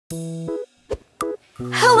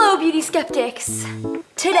Hello, beauty skeptics.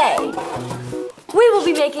 Today, we will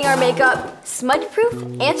be making our makeup smudge-proof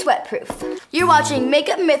and sweat-proof. You're watching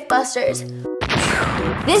Makeup Mythbusters.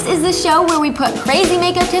 This is the show where we put crazy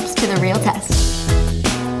makeup tips to the real test.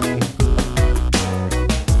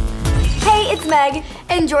 Hey, it's Meg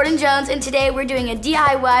and Jordyn Jones, and today we're doing a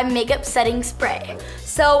DIY makeup setting spray.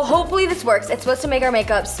 So hopefully this works. It's supposed to make our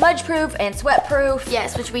makeup smudge-proof and sweat-proof.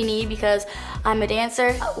 Yes, which we need because I'm a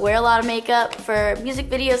dancer, wear a lot of makeup for music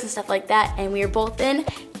videos and stuff like that, and we are both in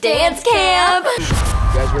dance camp. You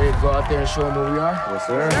guys ready to go out there and show them who we are? Yes,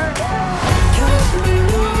 sir.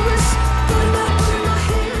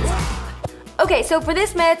 Okay, so for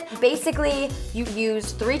this myth, basically you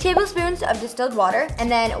use 3 tablespoons of distilled water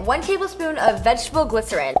and then 1 tablespoon of vegetable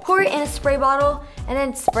glycerin. Pour it in a spray bottle and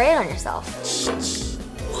then spray it on yourself.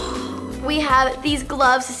 We have these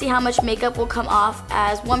gloves to see how much makeup will come off,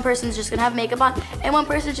 as one person's just gonna have makeup on and one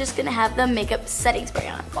person's just gonna have the makeup setting spray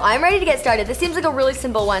on. Well, I'm ready to get started. This seems like a really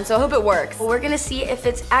simple one, so I hope it works. We're gonna see if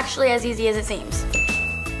it's actually as easy as it seems.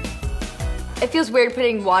 It feels weird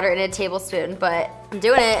putting water in a tablespoon, but I'm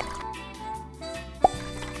doing it.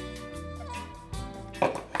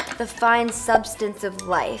 The fine substance of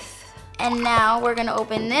life. And now we're gonna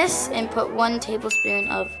open this and put 1 tablespoon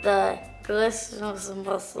of the Actually,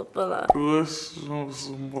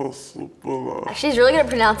 she's really good at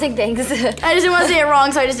pronouncing things. I just didn't want to say it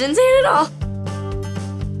wrong, so I just didn't say it at all.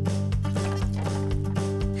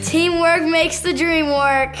 Teamwork makes the dream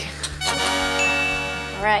work.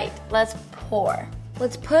 All right, let's pour.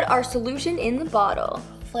 Let's put our solution in the bottle.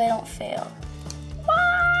 Hopefully I don't fail.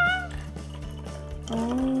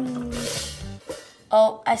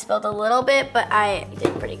 Oh, I spilled a little bit, but I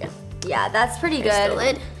did pretty good. Yeah, that's pretty There's good. the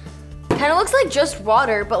lid. Kind of looks like just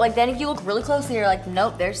water, but like then if you look really closely, you're like,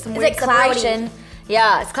 nope, there's some weird cloudy? separation.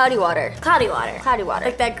 Yeah, it's cloudy water. Cloudy water. Cloudy water.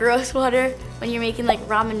 Like that gross water when you're making like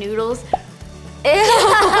ramen noodles. Ew.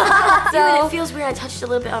 Even it feels weird. I touched a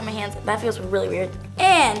little bit on my hands. That feels really weird.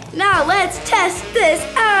 And now let's test this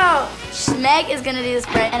out. Meg is gonna do the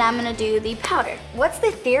spray and I'm gonna do the powder. What's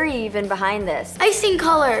the theory even behind this? Icing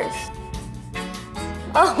colors.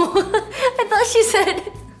 Oh, I thought she said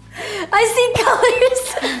icing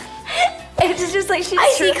colors. It's just like she's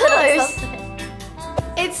icy colors.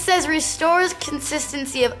 It says restores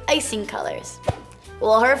consistency of icing colors.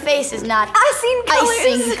 Well, her face is not icing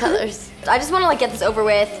colors. I just want to like get this over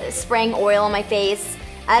with, spraying oil on my face.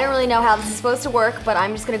 I don't really know how this is supposed to work, but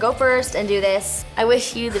I'm just gonna go first and do this. I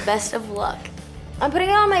wish you the best of luck. I'm putting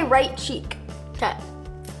it on my right cheek. Okay.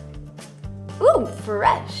 Ooh,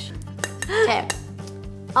 fresh. Okay.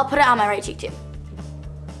 I'll put it on my right cheek too.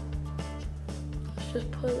 Let's just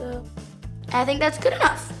put it up. I think that's good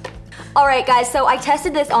enough. All right, guys, so I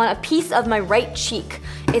tested this on a piece of my right cheek.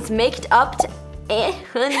 It's maked up and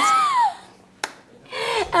we're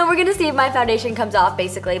gonna see if my foundation comes off,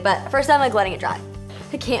 basically, but first I'm like letting it dry.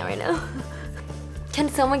 I can't right now. Can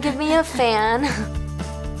someone give me a fan?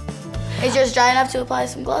 Is yours dry enough to apply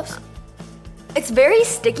some gloves? It's very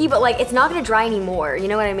sticky, but like it's not gonna dry anymore, you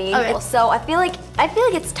know what I mean? Okay. So I feel like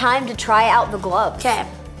it's time to try out the gloves. Okay.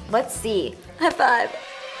 Let's see. High five.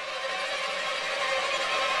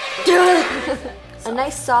 A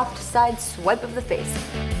nice soft side swipe of the face.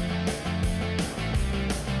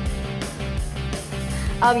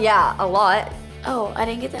 Yeah, a lot. Oh, I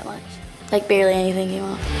didn't get that much. Like barely anything came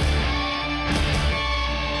off.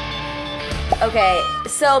 Okay,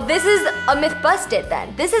 so this is a myth busted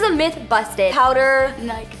then. This is a myth busted. Powder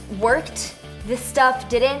Like worked, this stuff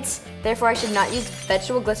didn't. Therefore I should not use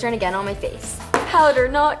vegetable glycerin again on my face. Powder,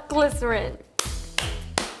 not glycerin.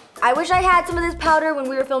 I wish I had some of this powder when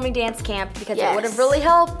we were filming Dance Camp because it would have really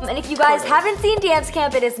helped. And if you guys haven't seen Dance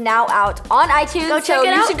Camp, it is now out on iTunes. Go check it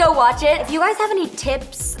out. You should go watch it. If you guys have any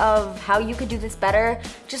tips of how you could do this better,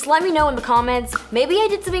 just let me know in the comments. Maybe I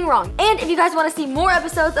did something wrong. And if you guys want to see more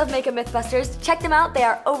episodes of Makeup Mythbusters, check them out. They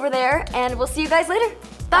are over there. And we'll see you guys later.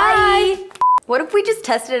 Bye. What if we just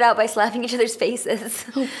tested it out by slapping each other's faces?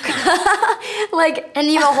 Like, and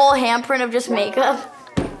you have a whole handprint of just makeup.